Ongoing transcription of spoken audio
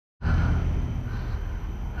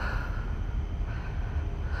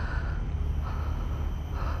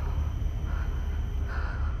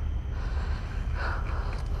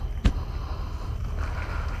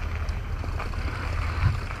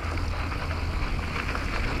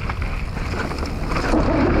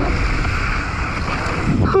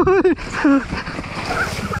Ano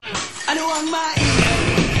ang maingay?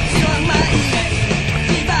 Sino ang maingay?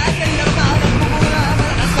 Di ba kanina pa nagmumura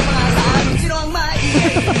malakas ka mga sa amin? Sino ang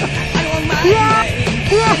maingay? Ano ang maingay?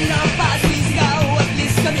 Kanina pa sisigaw at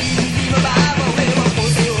least kami hindi mababaw. Ewan ko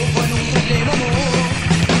sa'yo kung anong problema mo.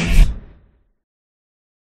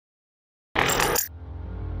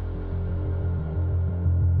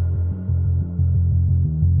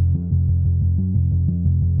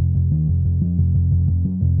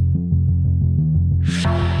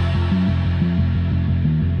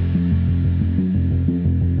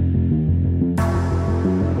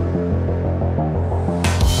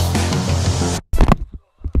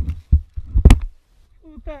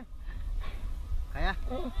 Kaya?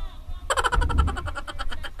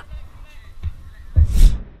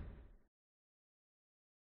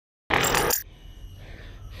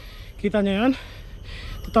 Kita nyo yan?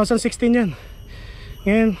 2016 yan.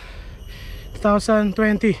 Ngayon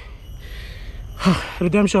 2020.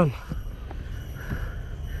 Redemption.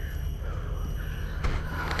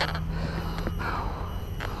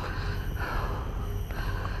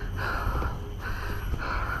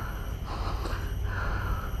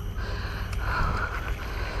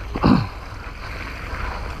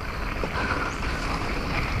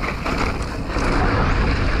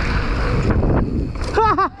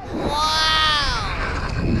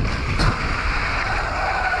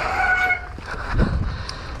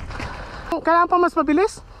 Kailangan pa mas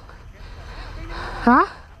mabilis? Ha?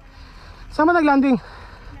 Saan ba nag-landing?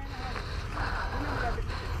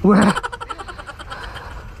 Where?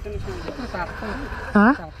 Ha?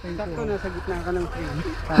 Sakto nasa gitna ka ng frame.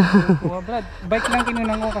 Brad, bike lang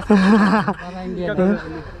kinunang ko kasi para hindi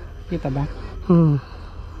kita ba?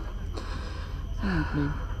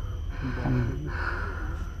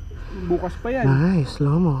 Bukas pa yan. Nice,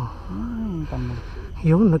 Slomo.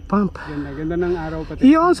 Yun, nag-pump. Ganda ng araw pati.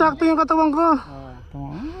 Yun, sakto yung katawan ko.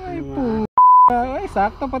 Ay po. Ay,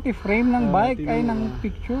 sakto pati frame ng bike ay ng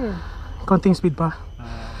picture. Konting speed pa.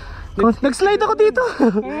 Nag-slide ako dito.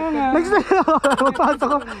 Nag-slide ako. Magpasok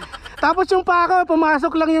ko. Tapos yung pa ako,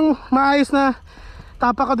 pumasok lang yung maayos na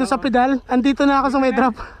tapa ko dun sa pedal. Andito na ako sa may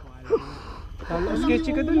drop. Sketchy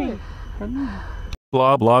ka dun eh.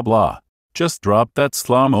 Blah blah blah. Just drop that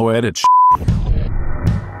Slomo edit.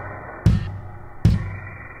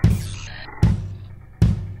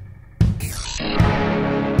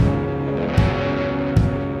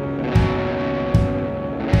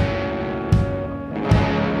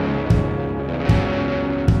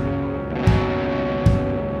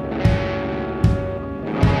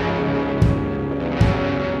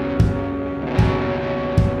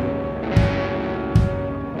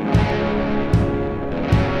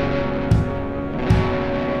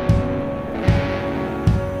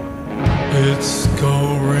 It's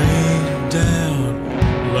gonna rain down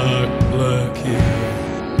like black hair.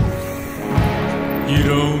 You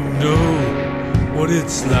don't know what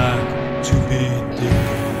it's like to be dead.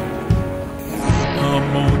 I'm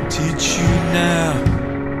gonna teach you now,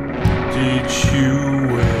 teach you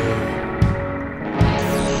well.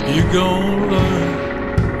 You're gonna learn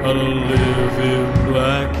how to live in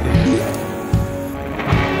black hair.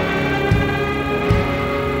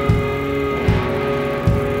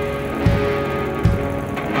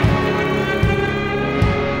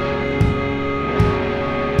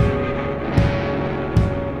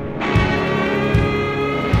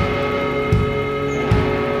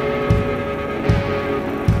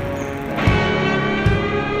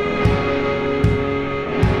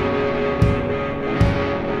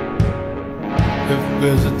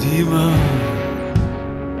 There's a demon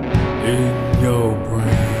in your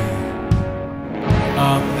brain.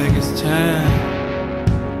 I think it's time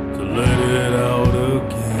to let it out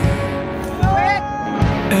again.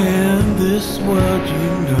 And this world, you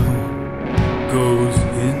know, goes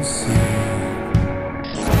insane.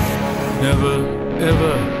 Never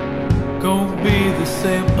ever gonna be the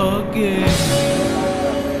same again.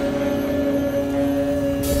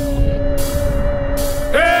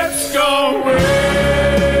 It's gonna rain.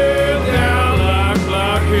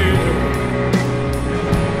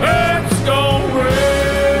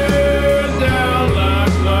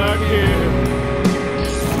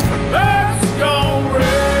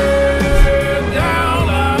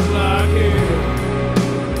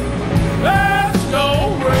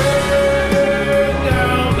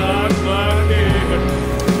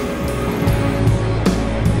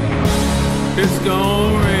 It's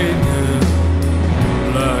gonna rain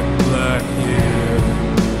like black hair.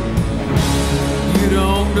 You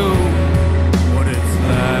don't know what it's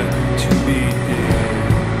like to be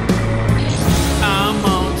dead. I'm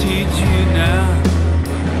gonna teach you now,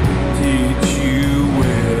 teach you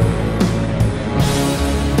well.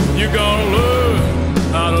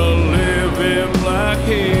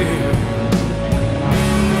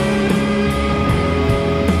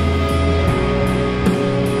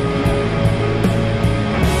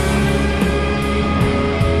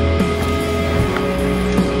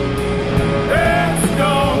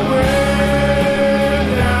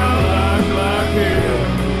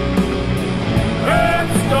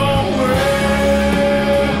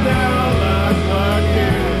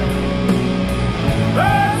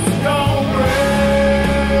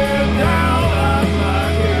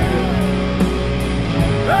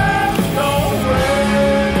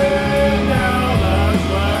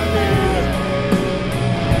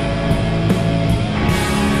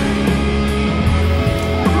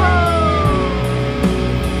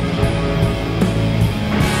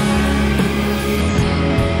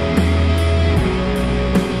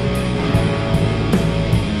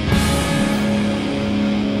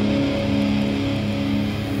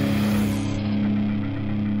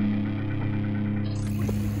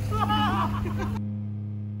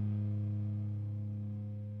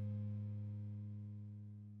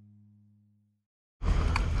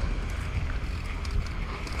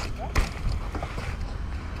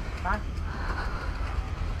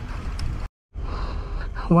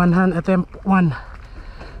 One hand attempt, one.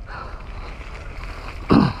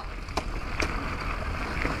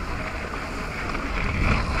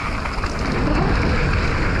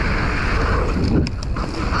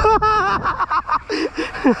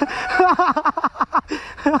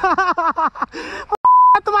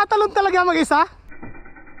 Tumatalon talaga mag-isa?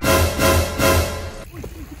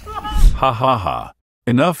 Ha ha ha.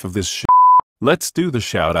 Enough of this shit. Let's do the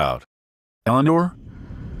shout out. Eleanor?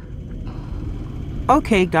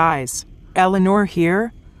 Okay guys, Eleanor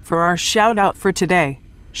here for our shout out for today.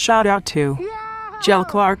 Shout out to Jel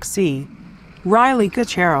Clark C, Riley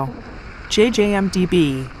Cachero,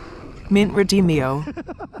 JJMDB, Mint Redemio,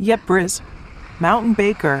 Yep Briz, Mountain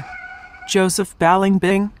Baker, Joseph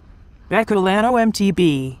Ballingbing, Becolano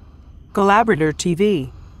MTB, Collaborator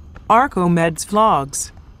TV, Arco Meds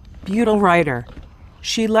Vlogs, Butyl Writer,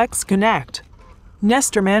 Shelex Connect,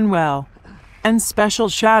 Nestor Manuel, and special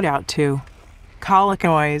shout out to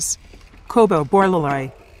Colicois, Kobo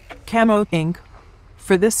Borlaloi, Camo Inc.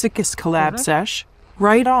 for the sickest collab sesh.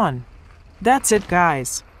 Right on. That's it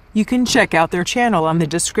guys. You can check out their channel on the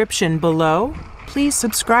description below. Please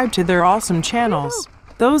subscribe to their awesome channels.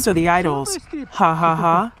 Those are the idols. Ha ha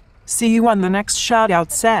ha. See you on the next shoutout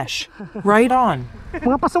sesh. Right on.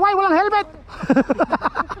 Mga pasaway, walang helmet!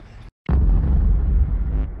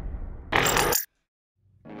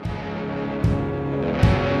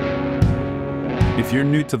 If you're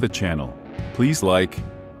new to the channel, please like,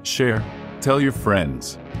 share, tell your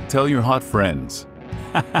friends, tell your hot friends.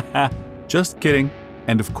 Just kidding.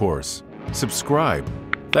 And of course, subscribe.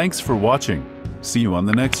 Thanks for watching. See you on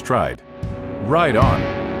the next ride. Ride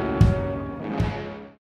on.